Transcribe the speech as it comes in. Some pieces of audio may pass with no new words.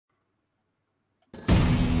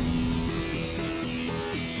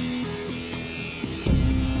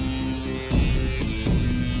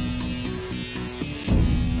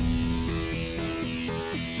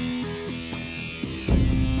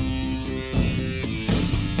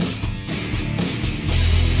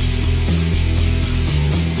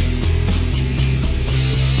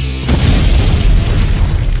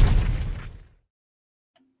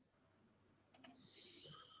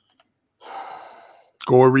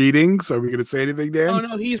score readings. Are we going to say anything, Dan? Oh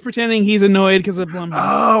no, he's pretending he's annoyed because of Blumhouse.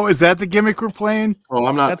 Oh, is that the gimmick we're playing? Oh,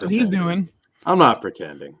 I'm not. That's what he's doing. I'm not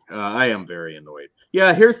pretending. I am very annoyed.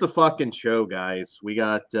 Yeah, here's the fucking show, guys. We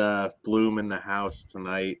got Bloom in the house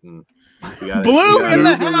tonight, and we got Bloom in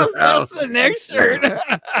the house. That's the next shirt.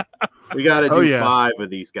 We got to do 5 of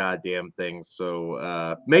these goddamn things.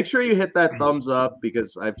 So make sure you hit that thumbs up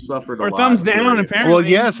because I've suffered a lot. Or thumbs down, apparently. Well,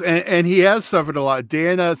 yes, and he has suffered a lot.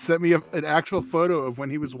 Dan sent me an actual photo of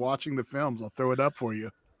when he was watching the films. I'll throw it up for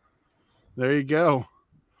you. There you go.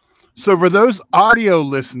 So for those audio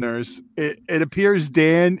listeners, it appears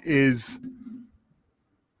Dan is...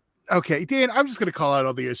 Okay, Dan, I'm just going to call out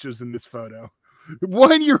all the issues in this photo.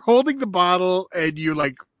 One, you're holding the bottle and you're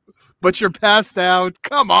like, but you're passed out.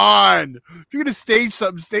 Come on. If you're going to stage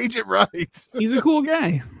something, stage it right. He's a cool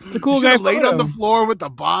guy. It's a cool you guy. Laid on the floor with the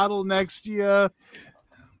bottle next to you.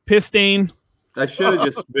 Piss stain. I should have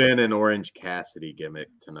just been an Orange Cassidy gimmick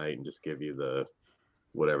tonight and just give you the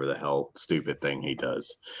whatever the hell stupid thing he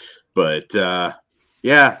does. But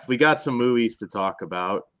yeah, we got some movies to talk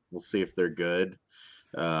about. We'll see if they're good.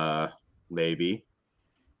 Maybe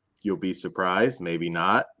you'll be surprised, maybe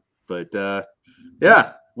not. But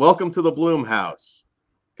yeah, welcome to the Blumhouse.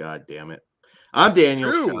 God damn it. I'm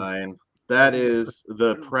Daniel Stein. That is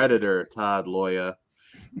the Predator, Todd Loya.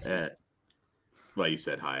 Well, you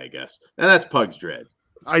said hi, I guess. And that's Pug's Dread.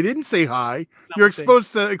 I didn't say hi. You're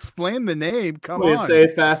supposed to explain the name. Come on. Didn't say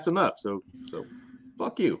it fast enough. So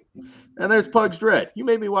fuck you. And there's Pug's Dread. You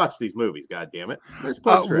made me watch these movies. God damn it. There's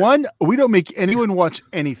Pug's Dread. One, we don't make anyone watch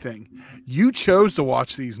anything. You chose to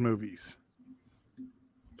watch these movies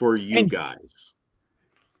for you guys.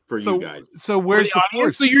 For you guys. So where's the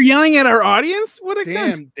audience? So you're yelling at our audience? What a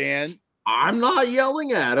damn, Dan. I'm not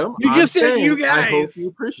yelling at them. You just said you guys. I hope you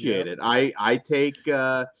appreciate it. I take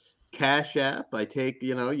Cash App. I take,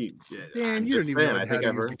 you Dan, you don't even know I think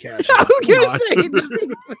I've heard Cash App. I was gonna say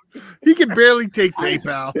he can barely take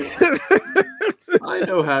PayPal. I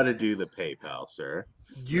know how to do the PayPal, sir.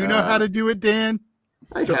 You know how to do it, Dan?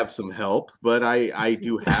 I have some help, but I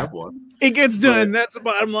do have one. It gets done. That's the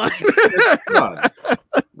bottom line. It's done.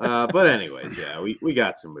 But anyways, yeah, we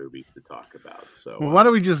got some movies to talk about. So why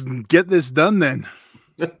don't we just get this done then?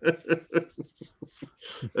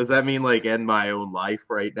 Does that mean like end my own life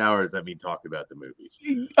right now, or does that mean talk about the movies?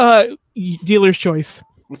 Dealer's choice.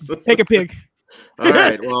 Take a pick. All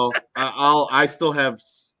right. Well, I still have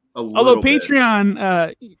a little. Although bit.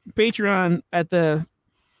 Patreon at the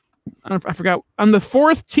I forgot on the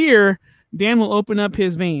 4th tier, Dan will open up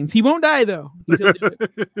his veins. He won't die though.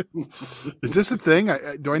 Is this a thing?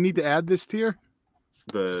 Do I need to add this tier?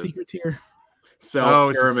 The secret tier,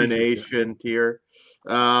 self-termination tier.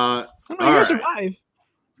 You're gonna survive.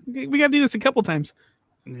 We got to do this a couple times.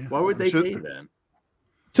 Yeah. Why would they pay then?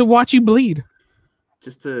 To watch you bleed.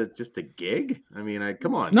 Just a gig? I mean,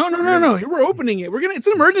 come on. No. We're opening it. It's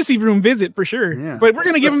an emergency room visit for sure. Yeah. But we're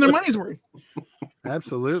gonna give them their money's worth.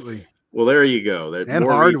 Absolutely. Well, there you go. And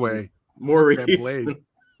hard way. More reason.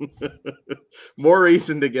 More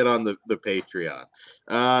reason to get on the Patreon.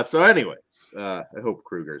 So, anyways, I hope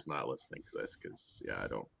Kruger's not listening to this because I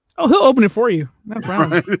don't. Oh, he'll open it for you. No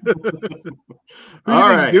problem. All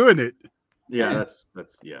right, doing it. Yeah,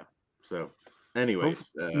 that's yeah. So,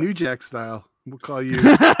 anyways, New Jack style. We'll call you.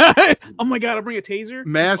 Oh my God! I'll bring a taser.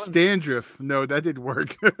 Mass dandruff. No, that didn't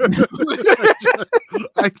work.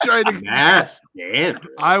 I tried to mass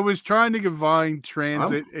dandruff. I was trying to combine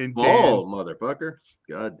transit and bald, motherfucker.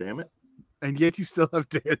 God damn it! And yet you still have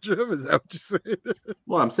dandruff. Is that what you're saying?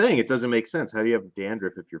 Well, I'm saying it doesn't make sense. How do you have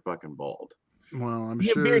dandruff if you're fucking bald? Well, I'm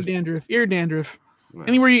sure. Beard dandruff, ear dandruff, well,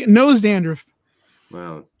 anywhere nose dandruff.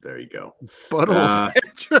 Well, there you go. Butthole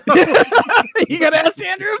You got ass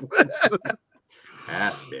dandruff?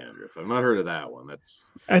 Ass dandruff. I've not heard of that one.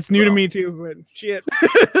 That's new to me too, but shit.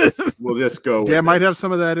 We'll just go. Yeah, might have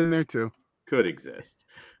some of that in there too. Could exist.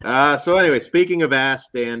 So anyway, speaking of ass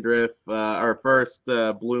dandruff, our first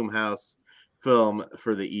Blumhouse film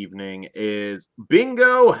for the evening is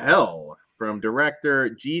Bingo Hell from director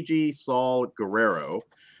Gigi Saul Guerrero.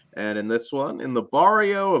 And in this one, in the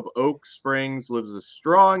barrio of Oak Springs lives a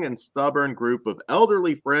strong and stubborn group of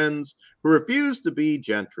elderly friends who refuse to be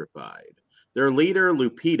gentrified. Their leader,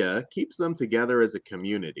 Lupita, keeps them together as a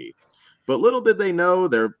community. But little did they know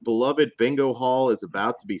their beloved bingo hall is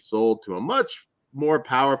about to be sold to a much more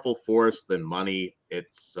powerful force than money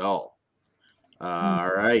itself.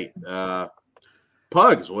 All right.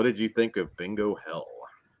 Pugs, what did you think of Bingo Hell?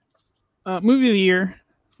 Movie of the year.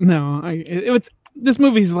 No, this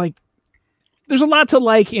movie's like, there's a lot to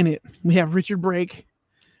like in it. We have Richard Brake.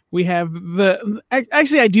 We have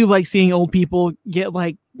actually, I do like seeing old people get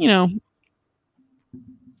like,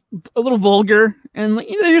 a little vulgar, and like,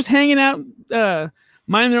 they're just hanging out,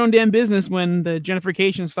 minding their own damn business when the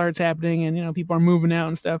gentrification starts happening, and people are moving out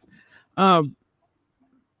and stuff.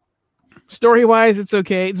 Story wise, it's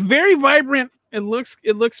okay. It's very vibrant.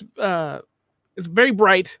 It's very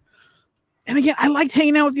bright. And again, I liked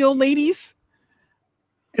hanging out with the old ladies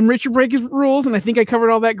and Richard Brake rules, and I think I covered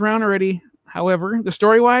all that ground already. However, the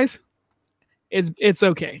story wise, it's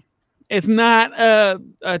okay. It's not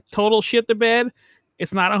a total shit the bed.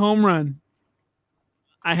 It's not a home run.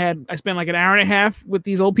 I spent like an hour and a half with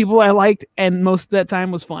these old people I liked, and most of that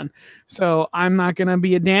time was fun. So I'm not gonna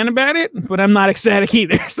be a Dan about it, but I'm not ecstatic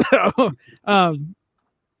either. So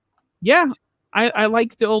yeah, I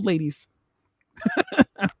like the old ladies.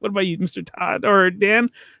 What about you, Mr. Todd or Dan?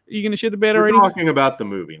 Are you gonna shit the bed already? We're talking about the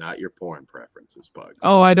movie, not your porn preferences, Bugs.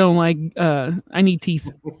 Oh, I don't like. I need teeth.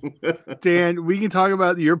 Dan, we can talk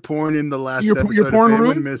about your porn in the last episode. Your porn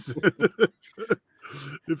room.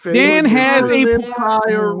 Dan has a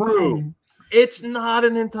entire room. It's not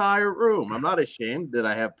an entire room. I'm not ashamed that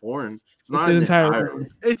I have porn. It's not an entire room.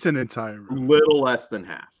 It's an entire room. Little less than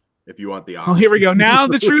half, if you want the honest. Oh, here we go. Now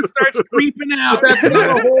the truth starts creeping out. But that's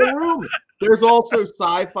not a whole room. There's also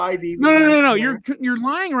sci-fi DVDs. No. You're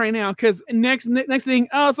lying right now, because next thing,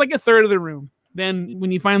 it's like a third of the room. Then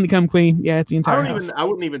when you finally come clean, yeah, it's the entire house. I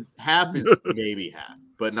wouldn't even, half is maybe half,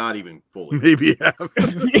 but not even fully. Maybe half.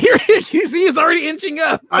 You see, it's already inching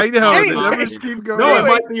up. I know. Anyway. The numbers keep going. No, it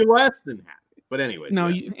might be less than half. But anyways. No,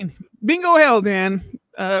 yes. Bingo hell, Dan.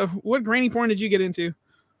 What granny porn did you get into?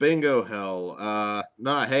 Bingo hell.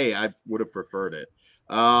 No, hey, I would have preferred it.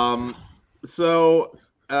 So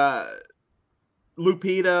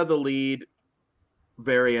Lupita, the lead,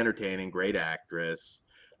 very entertaining, great actress.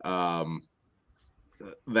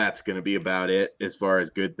 That's going to be about it as far as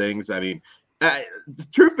good things. I mean,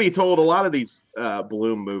 truth be told, a lot of these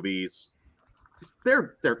Bloom movies,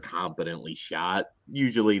 they're competently shot.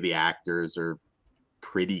 Usually the actors are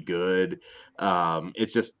pretty good.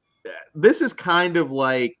 It's just, this is kind of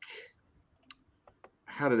like,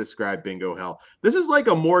 how to describe Bingo Hell. This is like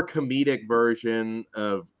a more comedic version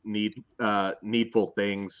of Needful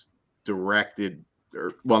Things,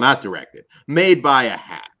 made by a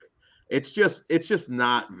hack. It's just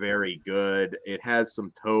not very good. It has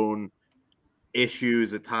some tone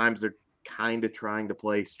issues at times. They're kind of trying to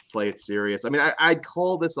play it serious. I mean, I'd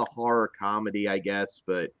call this a horror comedy, I guess,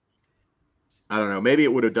 but I don't know. Maybe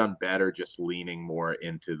it would have done better just leaning more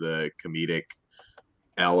into the comedic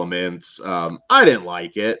elements. I didn't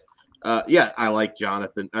like it. Yeah, I like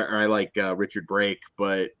Richard Brake,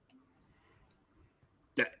 but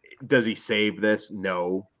does he save this?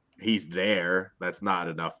 No. He's there. That's not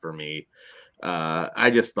enough for me.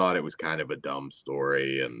 I just thought it was kind of a dumb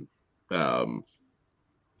story, and I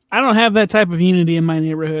don't have that type of unity in my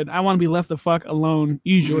neighborhood. I want to be left the fuck alone,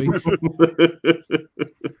 usually.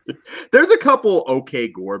 There's a couple okay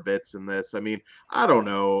gore bits in this. I mean, I don't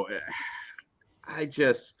know. It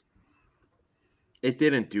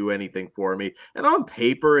didn't do anything for me. And on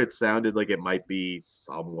paper, it sounded like it might be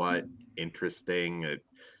somewhat interesting.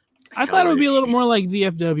 I thought it would be a little more like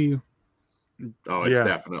VFW. Oh, it's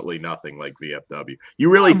definitely nothing like VFW.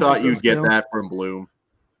 You really thought you'd get that from Bloom?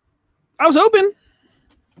 I was hoping.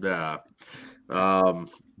 Yeah. No,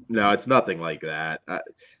 it's nothing like that.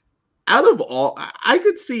 Out of all, I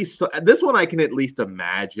could see this one. I can at least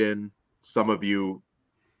imagine some of you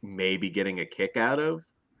maybe getting a kick out of.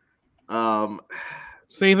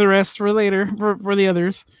 Save the rest for later for the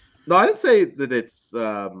others. No, I didn't say that it's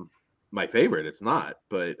my favorite. It's not,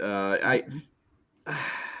 but I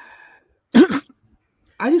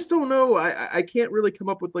just don't know. I can't really come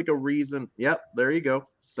up with like a reason. Yep, there you go.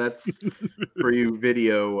 That's for you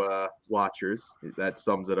video watchers. That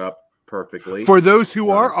sums it up perfectly. For those who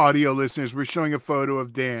are audio listeners, we're showing a photo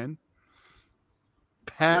of Dan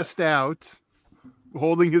passed out,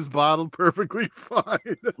 holding his bottle perfectly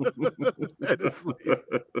fine.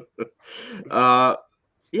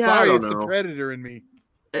 Yeah, sorry, it's the predator in me.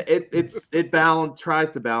 It tries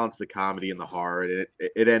to balance the comedy and the horror, and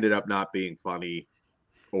it ended up not being funny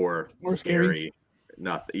or scary.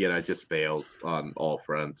 It just fails on all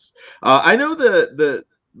fronts. I know the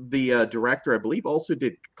director, I believe, also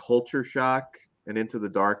did Culture Shock and Into the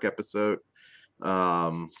Dark episode.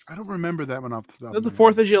 I don't remember that one off the top. The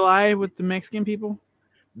 4th of July with the Mexican people.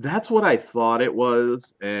 That's what I thought it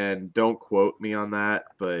was, and don't quote me on that,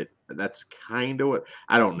 but that's kind of what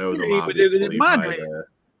I don't know. Madres.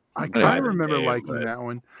 I kind of remember liking that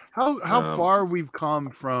one. How far we've come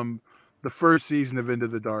from the first season of Into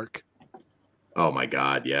the Dark. Oh my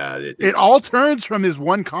God, yeah. It all turns from his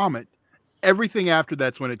one comment. Everything after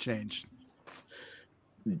that's when it changed.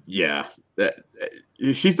 Yeah.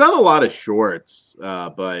 she's done a lot of shorts,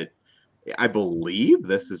 but I believe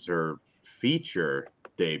this is her feature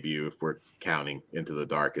debut, if we're counting Into the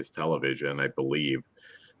Darkest Television, I believe.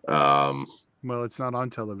 Well, it's not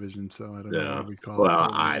on television, so I don't know Yeah. what we call it. Well,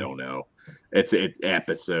 television. I don't know. It's an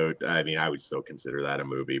episode. I mean, I would still consider that a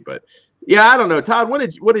movie, but yeah, I don't know. Todd, what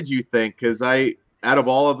did you think? Because out of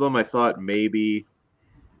all of them, I thought maybe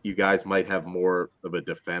you guys might have more of a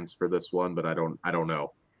defense for this one, but I don't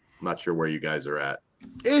know. I'm not sure where you guys are at.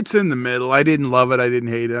 It's in the middle. I didn't love it. I didn't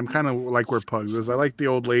hate it. I'm kind of like where Pugs was. I like the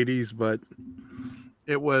old ladies, but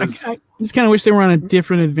it was. I just kind of wish they were on a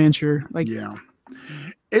different adventure. Like, yeah,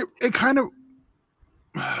 it kind of.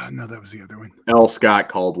 No, that was the other one. L. Scott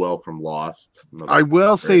Caldwell from Lost. I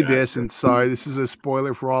will say this, and sorry, this is a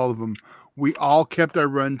spoiler for all of them. We all kept our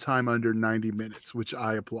runtime under 90 minutes, which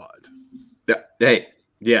I applaud. Yeah, hey,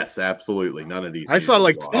 yes, absolutely. None of these. I saw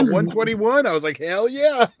like 121. I was like, hell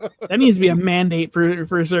yeah. That needs to be a mandate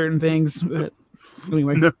for certain things. But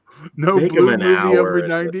anyway, no Make Blue him an movie hour over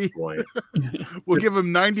 90. We'll give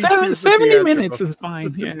him 90. 70 minutes is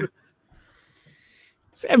fine. Yeah,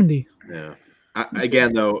 70. Yeah.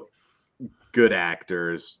 Again, though, good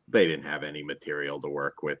actors. They didn't have any material to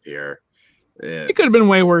work with here. It could have been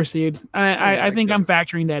way worse, dude. I think I'm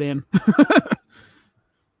factoring that in.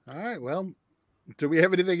 All right. Well, do we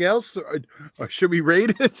have anything else? Or should we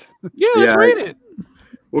rate it? Yeah, let's rate it.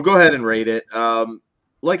 We'll go ahead and rate it.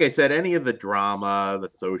 Like I said, any of the drama, the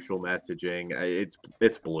social messaging,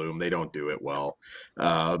 it's Bloom. They don't do it well.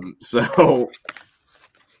 So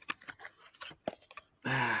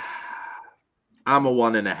I'm a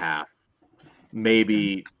 1.5.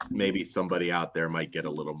 Maybe somebody out there might get a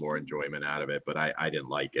little more enjoyment out of it, but I didn't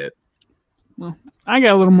like it. Well, I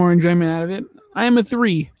got a little more enjoyment out of it. I am a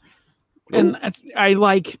 3. And I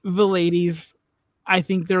like the ladies. I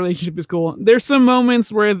think their relationship is cool. There's some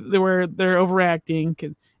moments where they're overacting.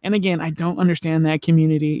 And again, I don't understand that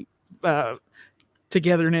community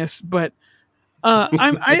togetherness, but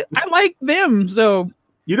I like them. So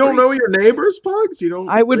you don't know your neighbors, Pugs? You don't.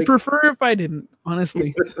 I would prefer if I didn't,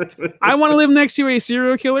 honestly. I want to live next to a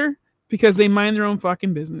serial killer because they mind their own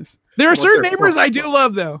fucking business. There are certain neighbors I do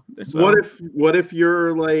love, though. So, what if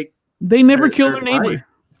you're like they never kill their neighbor? Right.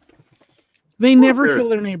 They never kill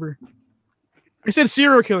their neighbor. I said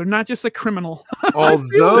serial killer, not just a criminal.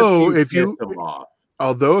 Although if you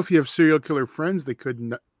have serial killer friends, they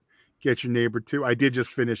couldn't get your neighbor too. I did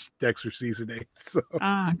just finish Dexter season 8. So.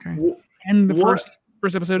 Okay. And the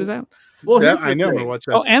first episode is out. Well, yeah, I know. I watched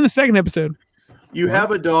that. Oh, and the second episode. You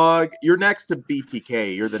have a dog. You're next to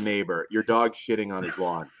BTK. You're the neighbor. Your dog's shitting on his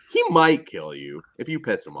lawn. He might kill you if you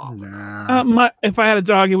piss him off. Nah. If I had a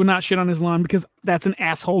dog, it would not shit on his lawn because that's an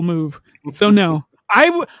asshole move. So no, I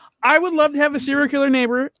would love to have a serial killer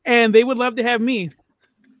neighbor, and they would love to have me.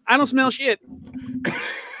 I don't smell shit.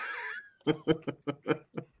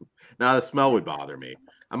 Now the smell would bother me.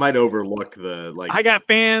 I might overlook the like. I got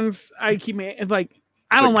fans. I keep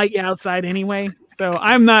I don't like outside anyway, so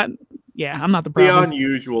I'm not. Yeah, I'm not the problem. The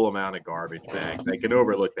unusual amount of garbage bags. I can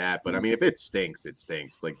overlook that, but I mean, if it stinks, it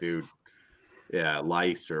stinks. Like, dude, yeah,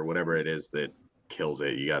 lice or whatever it is that kills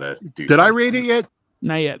it. You gotta do. Did I rate it yet?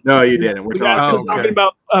 Not yet. No, you didn't. We're talking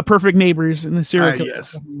about perfect neighbors and the serial killer.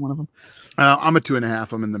 Yes, one of them. I'm a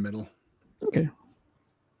 2.5. I'm in the middle. Okay.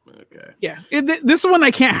 Okay. Yeah, this one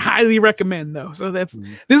I can't highly recommend though. So this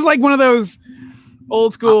is like one of those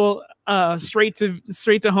old school. Straight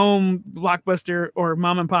to home blockbuster or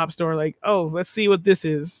mom and pop store. Like, oh, let's see what this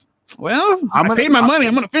is. Well, I paid my money.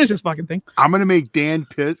 I'm gonna finish this fucking thing. I'm gonna make Dan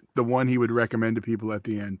pick the one he would recommend to people at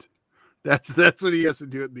the end. That's what he has to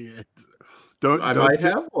do at the end. I might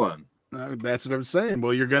have one. That's what I'm saying.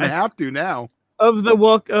 Well, you're gonna have to now. Of the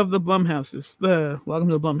Blumhouses, the Welcome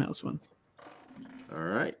to the Blumhouse ones. All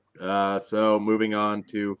right. So moving on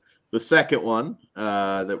to the second one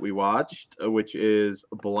that we watched, which is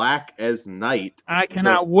Black as Night. I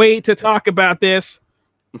cannot wait to talk about this.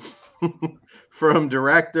 From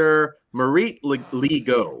director Marit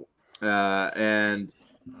Legault. And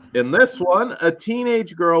in this one, a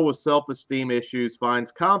teenage girl with self-esteem issues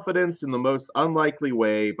finds confidence in the most unlikely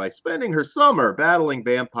way by spending her summer battling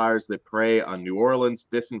vampires that prey on New Orleans'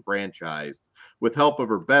 disenfranchised with help of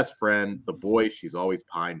her best friend, the boy she's always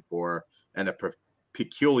pined for, and a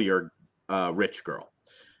peculiar rich girl.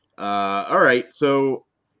 All right, so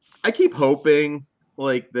I keep hoping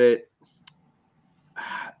like that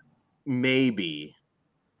maybe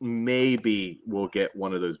we'll get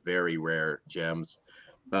one of those very rare gems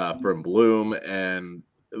from Bloom, and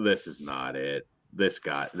this is not it. This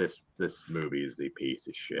movie is a piece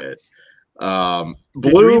of shit. Bloom,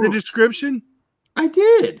 did you read the description? I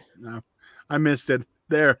did. No, I missed it.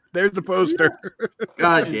 There's the poster.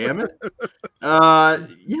 God damn it.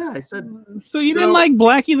 Yeah, I said. So you didn't like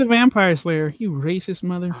Blackie the Vampire Slayer, you racist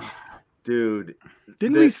mother. Dude.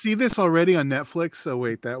 Didn't we see this already on Netflix? Oh,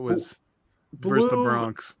 wait, that was Versus the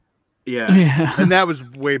Bronx. Yeah. And that was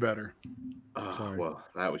way better. Well,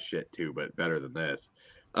 that was shit too, but better than this.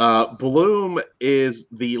 Bloom is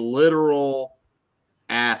the literal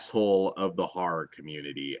asshole of the horror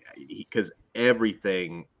community because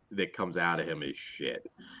everything that comes out of him is shit.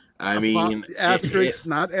 I mean, asterisk,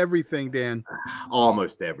 not everything, Dan.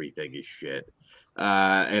 Almost everything is shit.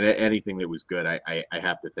 And anything that was good, I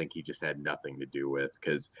have to think he just had nothing to do with,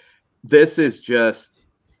 because this is just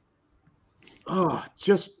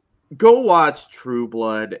go watch True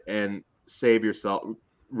Blood and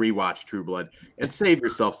rewatch True Blood and save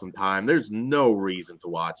yourself some time. There's no reason to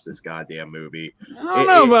watch this goddamn movie. I don't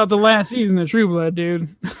know about the last season of True Blood, dude.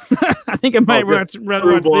 I think I might rather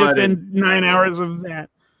watch this than 9 hours of that.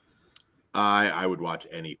 I would watch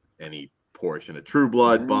any portion of True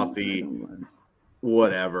Blood, Buffy,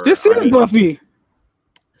 whatever. This is Buffy.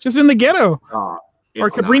 Just in the ghetto. Or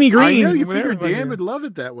Cabrini Green. I know you figured Dan would love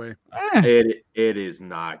it that way. It is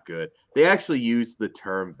not good. They actually use the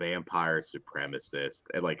term vampire supremacist,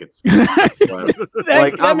 and like it's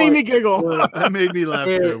that made me giggle. That made me laugh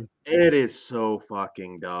too. It is so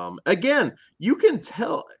fucking dumb. Again, you can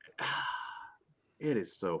tell it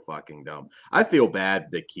is so fucking dumb. I feel bad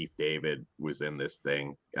that Keith David was in this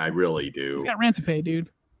thing. I really do. He's got rent to pay, dude.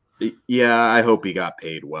 Yeah, I hope he got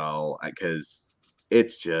paid well, because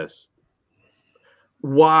it's just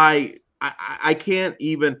why I can't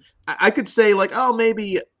even. I could say like, oh,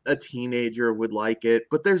 maybe a teenager would like it,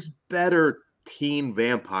 but there's better teen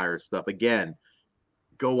vampire stuff. Again,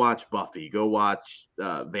 go watch Buffy, go watch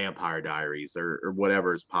Vampire Diaries, or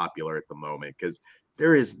whatever is popular at the moment, because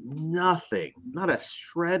there is nothing, not a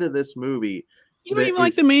shred of this movie. You don't even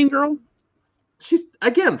like the main girl? She's,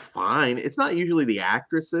 again, fine. It's not usually the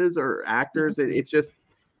actresses or actors. It's just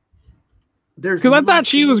there's, because I thought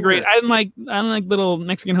she was great. I didn't like little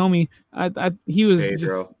Mexican homie. He was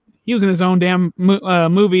he was in his own damn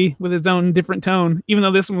movie with his own different tone, even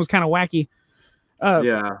though this one was kind of wacky.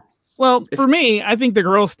 Yeah. Well, for me, I think the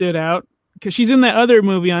girl stood out because she's in that other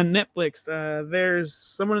movie on Netflix. There's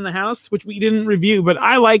Someone in the House, which we didn't review, but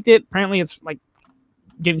I liked it. Apparently, it's like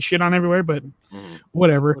getting shit on everywhere, but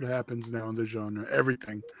whatever. What happens now in the genre?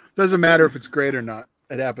 Everything. Doesn't matter if it's great or not.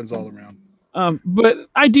 It happens all around. But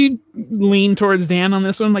I do lean towards Dan on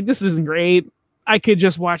this one. Like, this isn't great. I could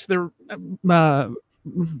just watch the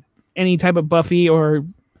any type of Buffy or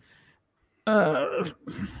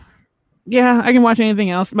yeah, I can watch anything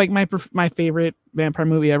else. Like my favorite vampire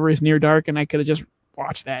movie ever is Near Dark, and I could have just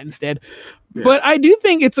watched that instead. Yeah. But I do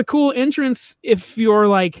think it's a cool entrance if you're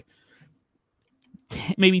like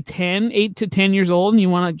maybe 8 to 10 years old and you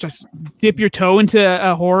want to just dip your toe into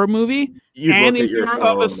a horror movie. And if you're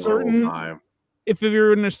of a certain, if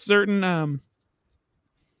you're in a certain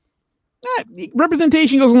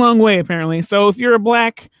representation goes a long way apparently. So if you're a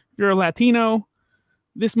black, if you're a Latino,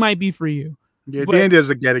 this might be for you. Yeah, Dan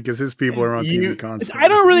doesn't get it because his people are on TV constantly. I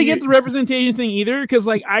don't really get the representation thing either, because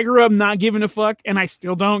like I grew up not giving a fuck, and I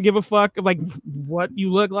still don't give a fuck of like what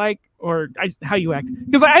you look like or how you act.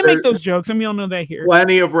 Because I make those jokes, and we all know that here.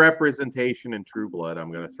 Plenty of representation in True Blood.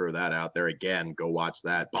 I'm going to throw that out there again. Go watch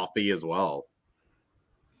that. Buffy as well.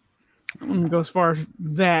 I wouldn't go as far as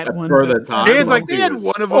that one. For the time. Dan's like, they had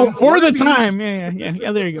one of them. Oh, for the time.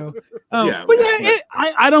 Yeah, there you go. Yeah, but yeah,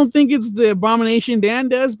 I don't think it's the abomination Dan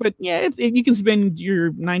does, but yeah, you can spend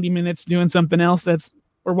your 90 minutes doing something else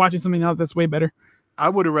or watching something else that's way better. I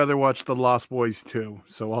would have rather watched The Lost Boys too,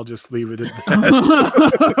 so I'll just leave it at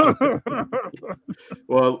that.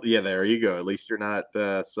 Well, yeah, there you go. At least you're not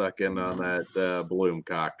sucking on that Bloom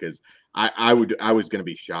cock, because I was going to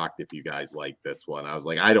be shocked if you guys like this one. I was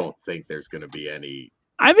like, I don't think there's going to be any.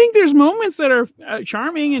 I think there's moments that are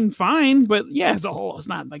charming and fine, but yeah, as a whole, it's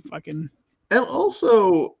not like fucking. And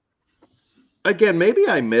also, again, maybe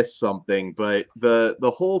I missed something, but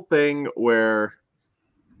the whole thing where,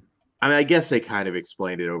 I mean, I guess they kind of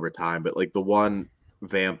explained it over time, but like the one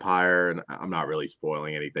vampire, and I'm not really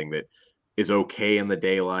spoiling anything, that is okay in the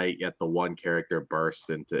daylight, yet the one character bursts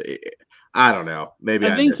into it. I don't know. Maybe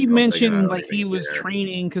I think you mentioned like he was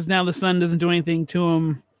training because now the sun doesn't do anything to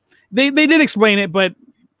him. They did explain it, but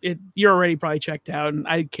you're already probably checked out, and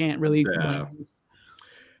I can't really. Yeah.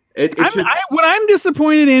 What I'm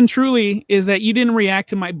disappointed in truly is that you didn't react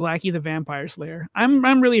to my Blackie the Vampire Slayer.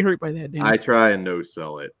 I'm really hurt by that, Dan. I try and no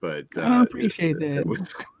sell it, but I appreciate that.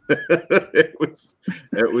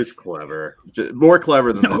 It was clever, more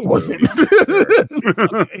clever than this. It wasn't.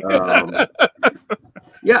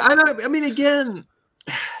 Yeah, I mean, again,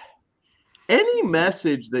 any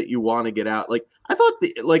message that you want to get out, like I thought,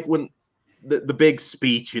 when the big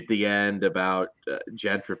speech at the end about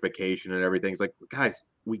gentrification and everything, it's like, guys,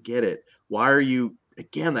 we get it. Why are you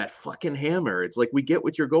again that fucking hammer? It's like, we get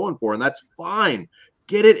what you're going for, and that's fine.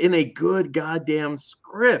 Get it in a good goddamn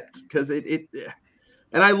script, because it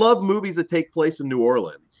and I love movies that take place in New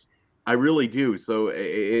Orleans. I really do. So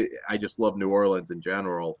I just love New Orleans in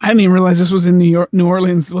general. I didn't even realize this was in New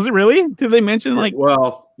Orleans. Was it really? Did they mention like?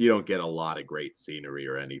 Well, you don't get a lot of great scenery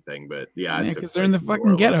or anything, but yeah, because they're in the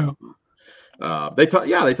fucking ghetto. They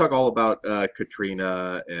talk all about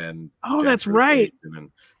Katrina and that's right.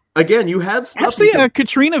 And again, you have stuff actually a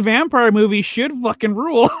Katrina vampire movie should fucking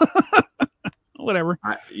rule. Whatever.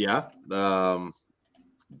 Yeah.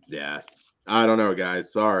 I don't know,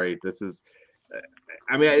 guys. Sorry, this is.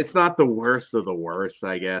 I mean, it's not the worst of the worst,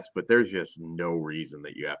 I guess, but there's just no reason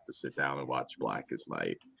that you have to sit down and watch Blackest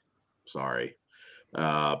Night. Sorry.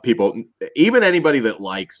 People, even anybody that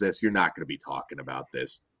likes this, you're not going to be talking about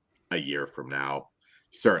this a year from now.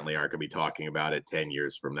 You certainly aren't going to be talking about it 10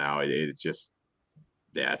 years from now. It's just,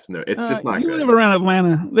 it's just not good. You live around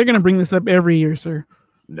Atlanta. They're going to bring this up every year, sir.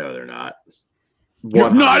 No, they're not.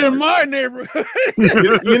 Not in my neighborhood.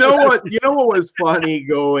 You know what? You know what was funny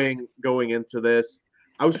going into this?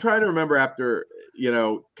 I was trying to remember after,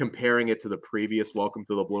 comparing it to the previous Welcome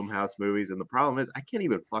to the Blumhouse movies, and the problem is I can't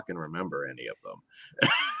even fucking remember any of them.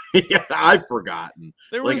 Yeah, I've forgotten.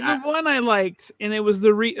 There was the one I liked, and it was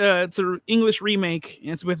it's an English remake.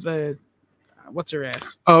 And it's with the what's her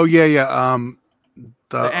ass? Oh yeah.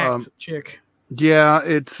 The act chick. Yeah,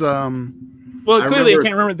 it's Well, clearly I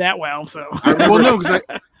can't remember that well. So well, no, because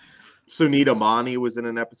Sunita Mani was in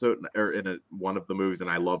an episode or in one of the movies, and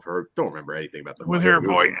I love her. Don't remember anything about the with her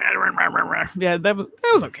voice. Yeah, that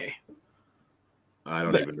was okay. I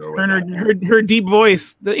don't even know her deep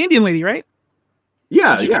voice. The Indian lady, right?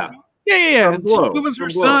 Yeah. It was her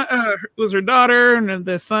son. It was her daughter, and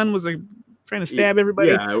the son was trying to stab everybody.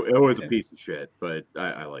 Yeah, it was a piece of shit, but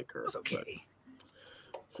I like her. It's okay.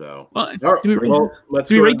 So, let's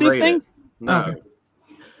rate this thing. No, okay.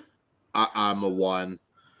 I'm a 1,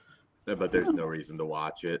 but there's no reason to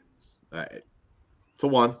watch it. It's a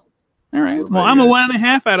 1. All right. Well, I'm a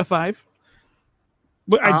 1.5 out of 5.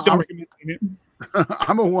 But I don't recommend it.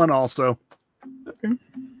 I'm a 1 also. Okay.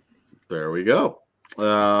 There we go.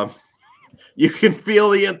 You can feel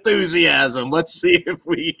the enthusiasm. Let's see if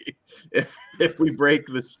we break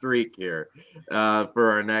the streak here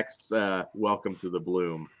for our next Welcome to the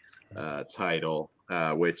Bloom title,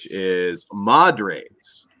 which is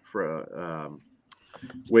Madres,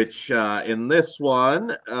 which in this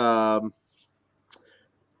one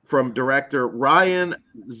from director Ryan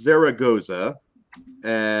Zaragoza.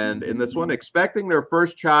 And in this one, expecting their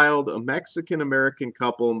first child, a Mexican-American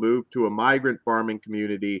couple moved to a migrant farming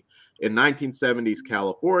community in 1970s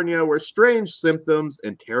California, where strange symptoms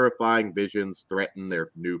and terrifying visions threaten their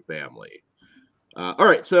new family. All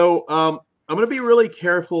right, so I'm going to be really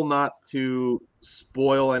careful not to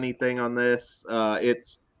spoil anything on this.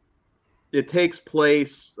 It takes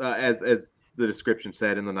place, as the description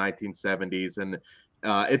said, in the 1970s, and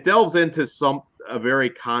it delves into a very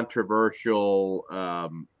controversial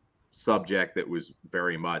subject that was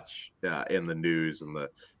very much in the news and the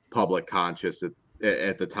public conscious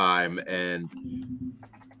at the time. And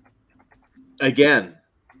again,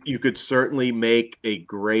 you could certainly make a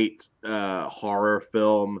great horror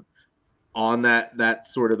film on that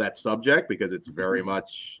sort of that subject, because it's very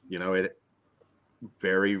much,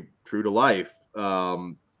 very true to life.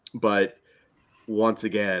 But once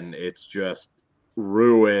again, it's just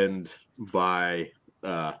ruined by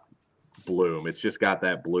Bloom. It's just got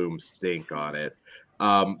that Bloom stink on it.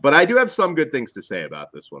 But I do have some good things to say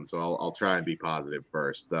about this one, so I'll try and be positive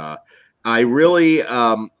first. I really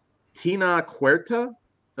Tina Huerta,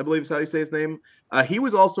 I believe is how you say his name. He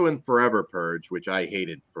was also in Forever Purge, which I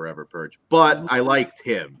hated Forever Purge, but I liked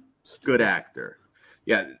him. Good actor.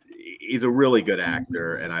 Yeah, he's a really good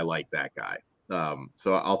actor, and I like that guy.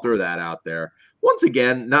 So I'll throw that out there. Once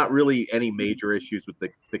again, not really any major issues with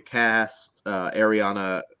the cast.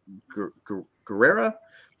 Ariana Guerrera.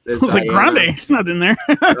 I was like, Grande, she's not in there.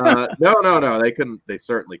 No. They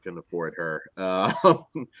certainly couldn't afford her.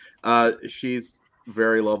 She's a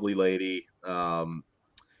very lovely lady.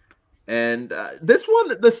 And this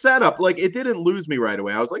one, the setup, like, it didn't lose me right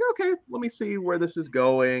away. I was like, okay, let me see where this is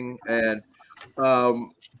going. And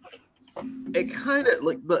it kind of,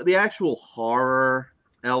 like, the actual horror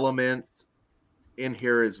element in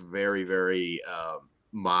here is very, very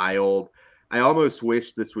mild. I almost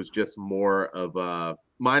wish this was just more of a,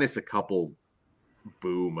 minus a couple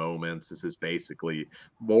boo moments. This is basically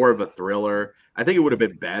more of a thriller. I think it would have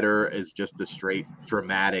been better as just a straight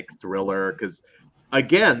dramatic thriller because,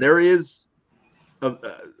 again, there is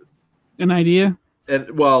an idea.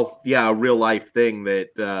 And well, yeah, a real life thing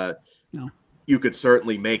that No. you could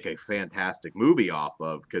certainly make a fantastic movie off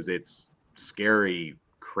of because it's scary,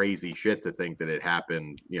 crazy shit to think that it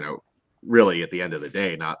happened, really at the end of the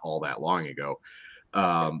day, not all that long ago.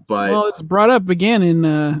 But well, it's brought up again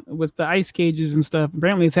in with the ice cages and stuff.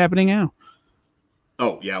 Apparently, it's happening now.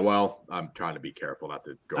 Oh yeah, well, I'm trying to be careful not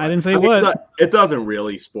to go. I didn't say what. It doesn't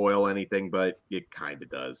really spoil anything, but it kind of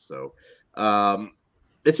does. So,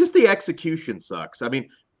 it's just the execution sucks. I mean,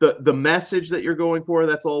 the message that you're going for,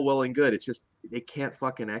 that's all well and good. It's just they can't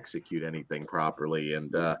fucking execute anything properly.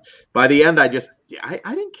 And by the end, I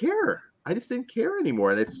didn't care. I just didn't care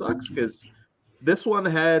anymore, and it sucks because this one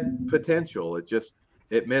had potential.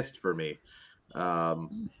 It missed for me. How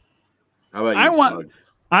about you?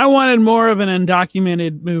 I wanted more of an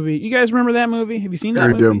undocumented movie. You guys remember that movie? Have you seen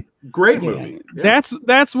that movie? Great movie. Yeah.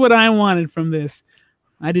 That's what I wanted from this.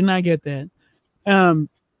 I did not get that.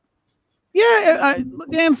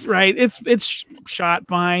 Dan's right. It's shot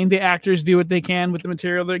fine. The actors do what they can with the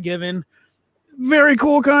material they're given. Very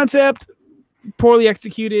cool concept, poorly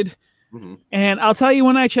executed. Mm-hmm. And I'll tell you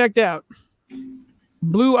when I checked out.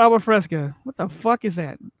 Blue agua fresca. What the fuck is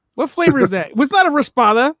that? What flavor is that? Was not a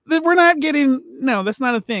Raspada. We're not getting. No, that's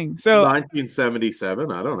not a thing. So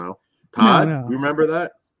 1977. I don't know. Todd, no. You remember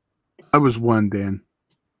that? I was one, Dan.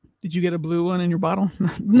 Did you get a blue one in your bottle?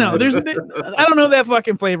 No, I don't know that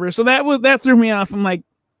fucking flavor. So that threw me off. I'm like,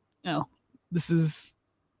 no, this is,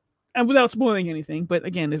 and without spoiling anything. But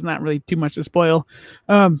again, there's not really too much to spoil.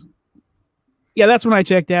 Yeah, that's when I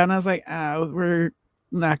checked out, and I was like, we're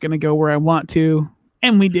not gonna go where I want to,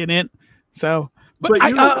 and we didn't. So, but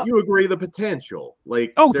you agree the potential,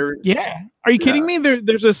 like, yeah. Are you kidding me?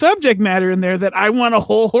 There's a subject matter in there that I want a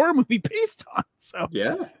whole horror movie based on. So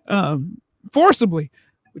yeah, forcibly.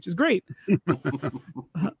 Which is great.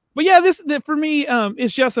 But yeah, this for me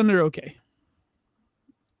is just under okay.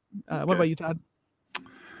 What about you, Todd?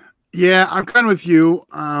 Yeah, I'm kind of with you.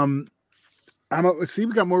 See,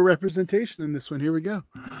 we got more representation in this one. Here we go.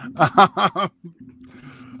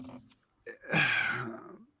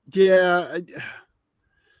 Yeah,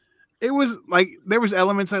 it was like there was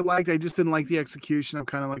elements I liked. I just didn't like the execution. I'm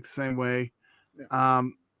kind of like the same way. I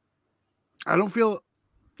don't feel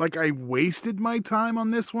like I wasted my time on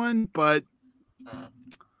this one, but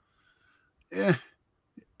it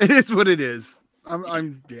is what it is.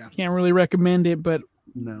 I'm can't really recommend it, but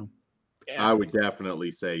no. Yeah. I would definitely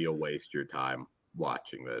say you'll waste your time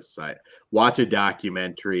watching this. I watch a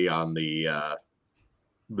documentary on the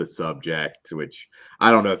subject, which I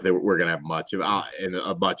don't know if we're gonna have much of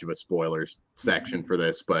a spoilers section for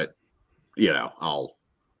this, but I'll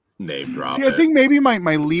name drop. See, I think maybe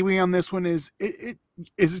my leeway on this one is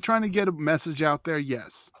is it trying to get a message out there?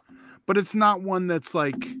 Yes, but it's not one that's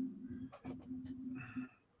like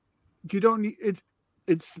you don't need it.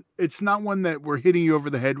 It's not one that we're hitting you over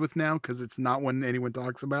the head with now because it's not one anyone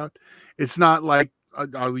talks about. It's not like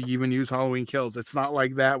I'll even use Halloween Kills. It's not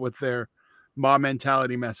like that with their mob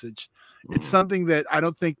mentality message. It's something that I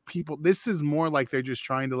don't think people. This is more like they're just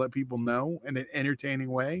trying to let people know in an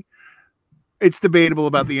entertaining way. It's debatable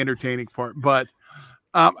about the entertaining part, but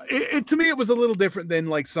to me it was a little different than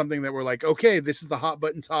like something that we're like, okay, this is the hot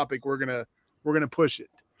button topic. We're gonna push it.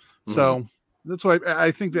 So that's why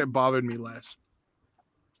I think that bothered me less.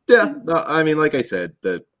 Yeah, I mean, like I said,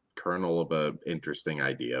 the kernel of a interesting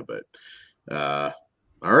idea, but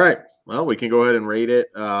all right. Well, we can go ahead and rate it.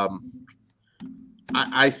 I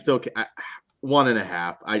still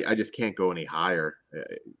 1.5. I just can't go any higher.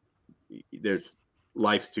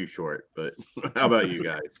 Life's too short. But how about you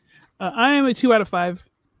guys? I am a 2 out of 5.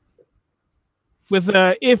 With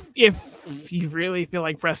if you really feel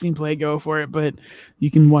like pressing play, go for it. But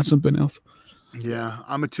you can watch something else. Yeah,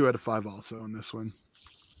 I'm a 2 out of 5 also on this one.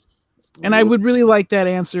 And I would really like that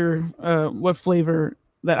answer. What flavor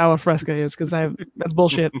that agua fresca is? Because that's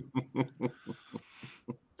bullshit.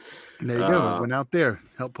 There you go. Went out there.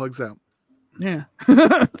 Help plugs out. Yeah,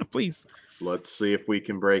 please. Let's see if we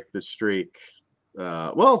can break the streak.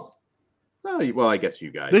 I guess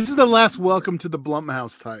you guys. This is the last welcome to the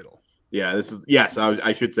Blumhouse title. Yeah, this is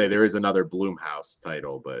I should say there is another BLOOMHOUSE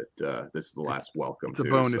title, but this is the last welcome. It's a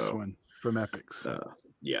bonus one from Epics.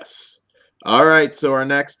 Yes. All right, so our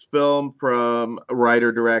next film from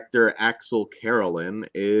writer-director Axel Carolyn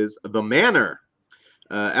is The Manor.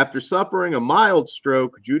 After suffering a mild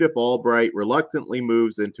stroke, Judith Albright reluctantly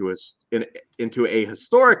moves into a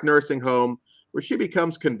historic nursing home where she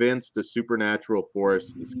becomes convinced a supernatural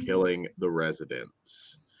force is killing the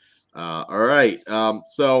residents. All right.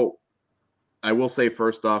 So I will say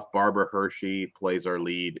first off, Barbara Hershey plays our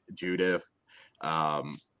lead, Judith.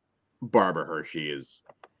 Barbara Hershey is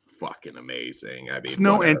fucking amazing. I mean, It's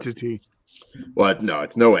no entity. Well, no,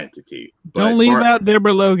 it's no entity. Don't leave out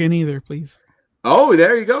Deborah Logan either, please. Oh,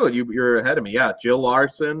 there you go. You're ahead of me. Yeah, Jill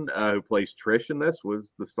Larson, who plays Trish in this,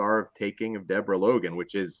 was the star of Taking of Deborah Logan,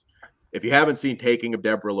 which is, if you haven't seen Taking of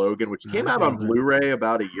Deborah Logan, which came out on Blu-ray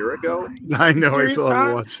about a year ago. I know, I still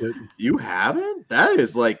haven't watched it. You haven't? That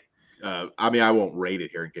is like, I mean, I won't rate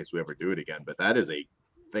it here in case we ever do it again, but that is a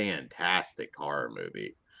fantastic horror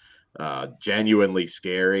movie. Genuinely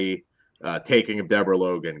scary. Taking of Deborah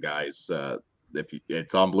Logan, guys. If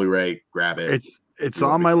it's on Blu-ray, grab it. It's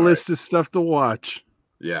on my list of stuff to watch.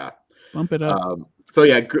 Yeah, bump it up. So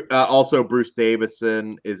yeah, also Bruce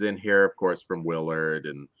Davison is in here, of course, from Willard,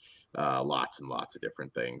 and lots and lots of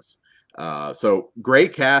different things. So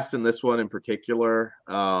great cast in this one in particular.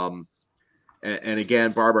 And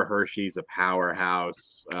again, Barbara Hershey's a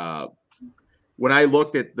powerhouse. When I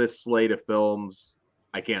looked at this slate of films,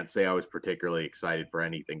 I can't say I was particularly excited for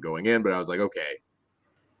anything going in, but I was like, okay,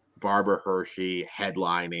 Barbara Hershey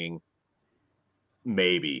headlining,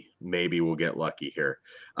 maybe we'll get lucky here.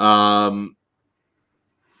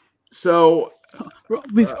 So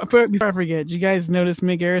before I forget, did you guys notice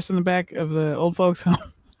Mick Garris in the back of the old folks home?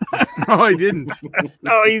 No, I didn't.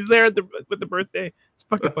 Oh, he's there with the birthday. It's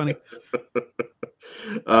fucking funny.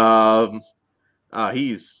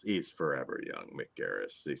 He's forever young, Mick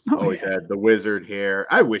Garris. He's always had the wizard hair.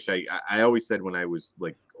 I wish I always said when I was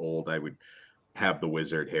like old I would have the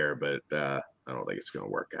wizard hair, but I don't think it's gonna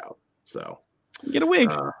work out. So get a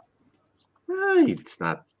wig. It's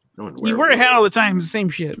not. No one you wear a hat all the time. It's the same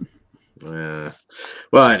shit. Well,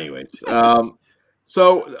 anyways,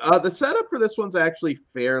 so the setup for this one's actually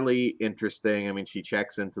fairly interesting. I mean, she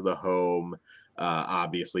checks into the home.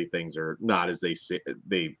 Obviously, things are not as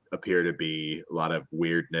they appear to be. A lot of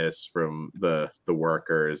weirdness from the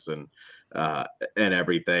workers and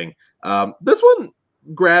everything. This one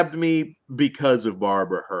grabbed me because of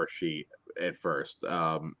Barbara Hershey at first.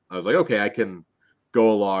 I was like, okay, I can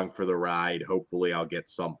go along for the ride. Hopefully, I'll get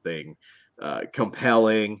something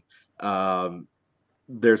compelling.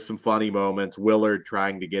 There's some funny moments. Willard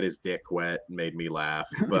trying to get his dick wet made me laugh.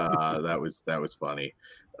 That was funny.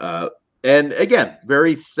 And again,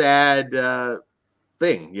 very sad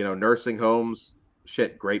thing. You know, nursing homes,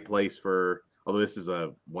 shit, great place for. Although this is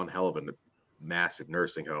one hell of a massive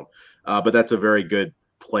nursing home, but that's a very good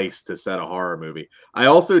place to set a horror movie. I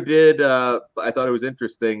also did. I thought it was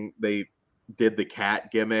interesting. They did the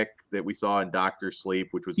cat gimmick that we saw in Doctor Sleep,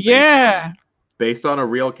 which was based on a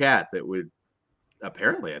real cat that would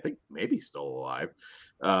apparently, I think, maybe still alive,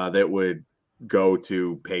 that would go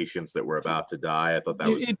to patients that were about to die. I thought that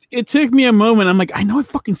was. It took me a moment. I'm like, I know I've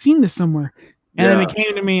fucking seen this somewhere. And then it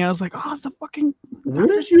came to me. I was like, oh, it's the fucking.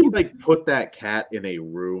 Wouldn't you like put that cat in a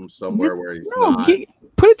room somewhere where he's not?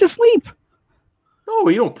 Put it to sleep. No,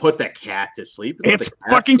 you don't put the cat to sleep. It's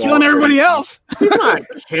fucking killing everybody else. He's not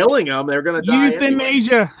killing them. They're gonna die.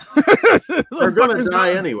 Euthanasia. They're gonna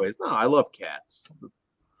die anyways. No, I love cats.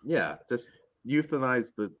 Yeah, just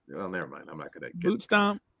euthanize the. Oh, never mind. I'm not gonna boot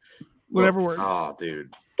stomp. Whatever works. Oh,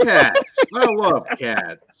 dude, cats! I love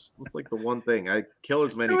cats. It's like the one thing I kill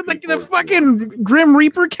as many. Like the fucking Grim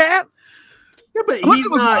Reaper cat. Yeah, but he's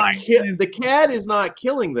not. The cat is not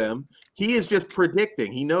killing them. He is just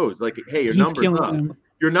predicting. He knows, like, hey, your number's up.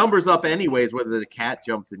 Your number's up anyways, whether the cat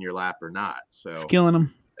jumps in your lap or not. So it's killing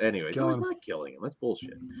him. Anyways, he's not killing him. That's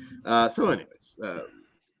bullshit. So, anyways,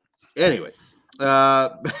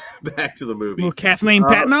 back to the movie. Little cat's named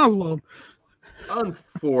Patton Oswalt.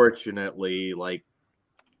 Unfortunately, like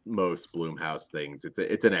most Blumhouse things,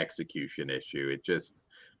 it's an execution issue. It just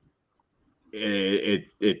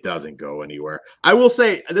it doesn't go anywhere. I will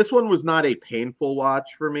say this one was not a painful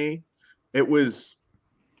watch for me. It was,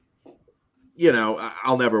 you know,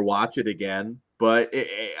 I'll never watch it again, but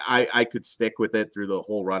I could stick with it through the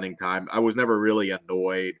whole running time. I was never really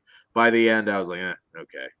annoyed. By the end, I was like,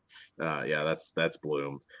 okay, yeah, that's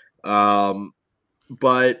Bloom.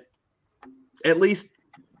 But at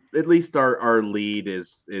least our lead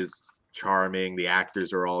is charming. The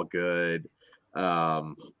actors are all good.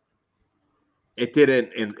 It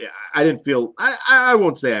didn't, and I didn't feel. I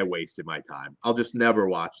won't say I wasted my time. I'll just never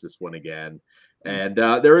watch this one again. And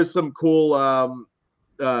there is some cool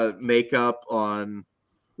makeup on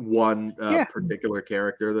one particular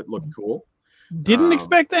character that looked cool. Didn't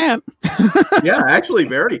expect that. Yeah, actually,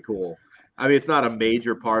 very cool. I mean, it's not a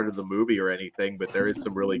major part of the movie or anything, but there is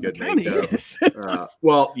some really good makeup. Is.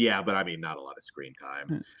 Well, yeah, but I mean, not a lot of screen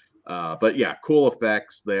time. But yeah, cool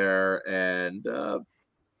effects there, and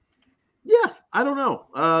yeah, I don't know.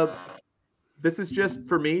 This is just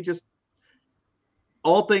for me, just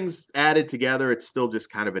all things added together. It's still just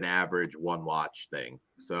kind of an average one watch thing.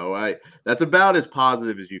 So that's about as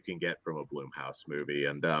positive as you can get from a Blumhouse movie.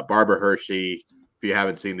 And Barbara Hershey, if you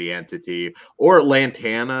haven't seen The Entity, or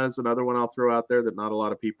Lantana is another one I'll throw out there that not a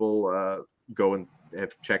lot of people go and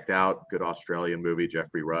have checked out. Good Australian movie,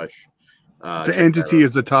 Jeffrey Rush. The Entity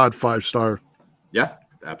is a Todd 5-star. Yeah,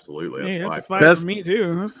 absolutely. That's a 5 for me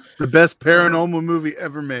too. The best paranormal movie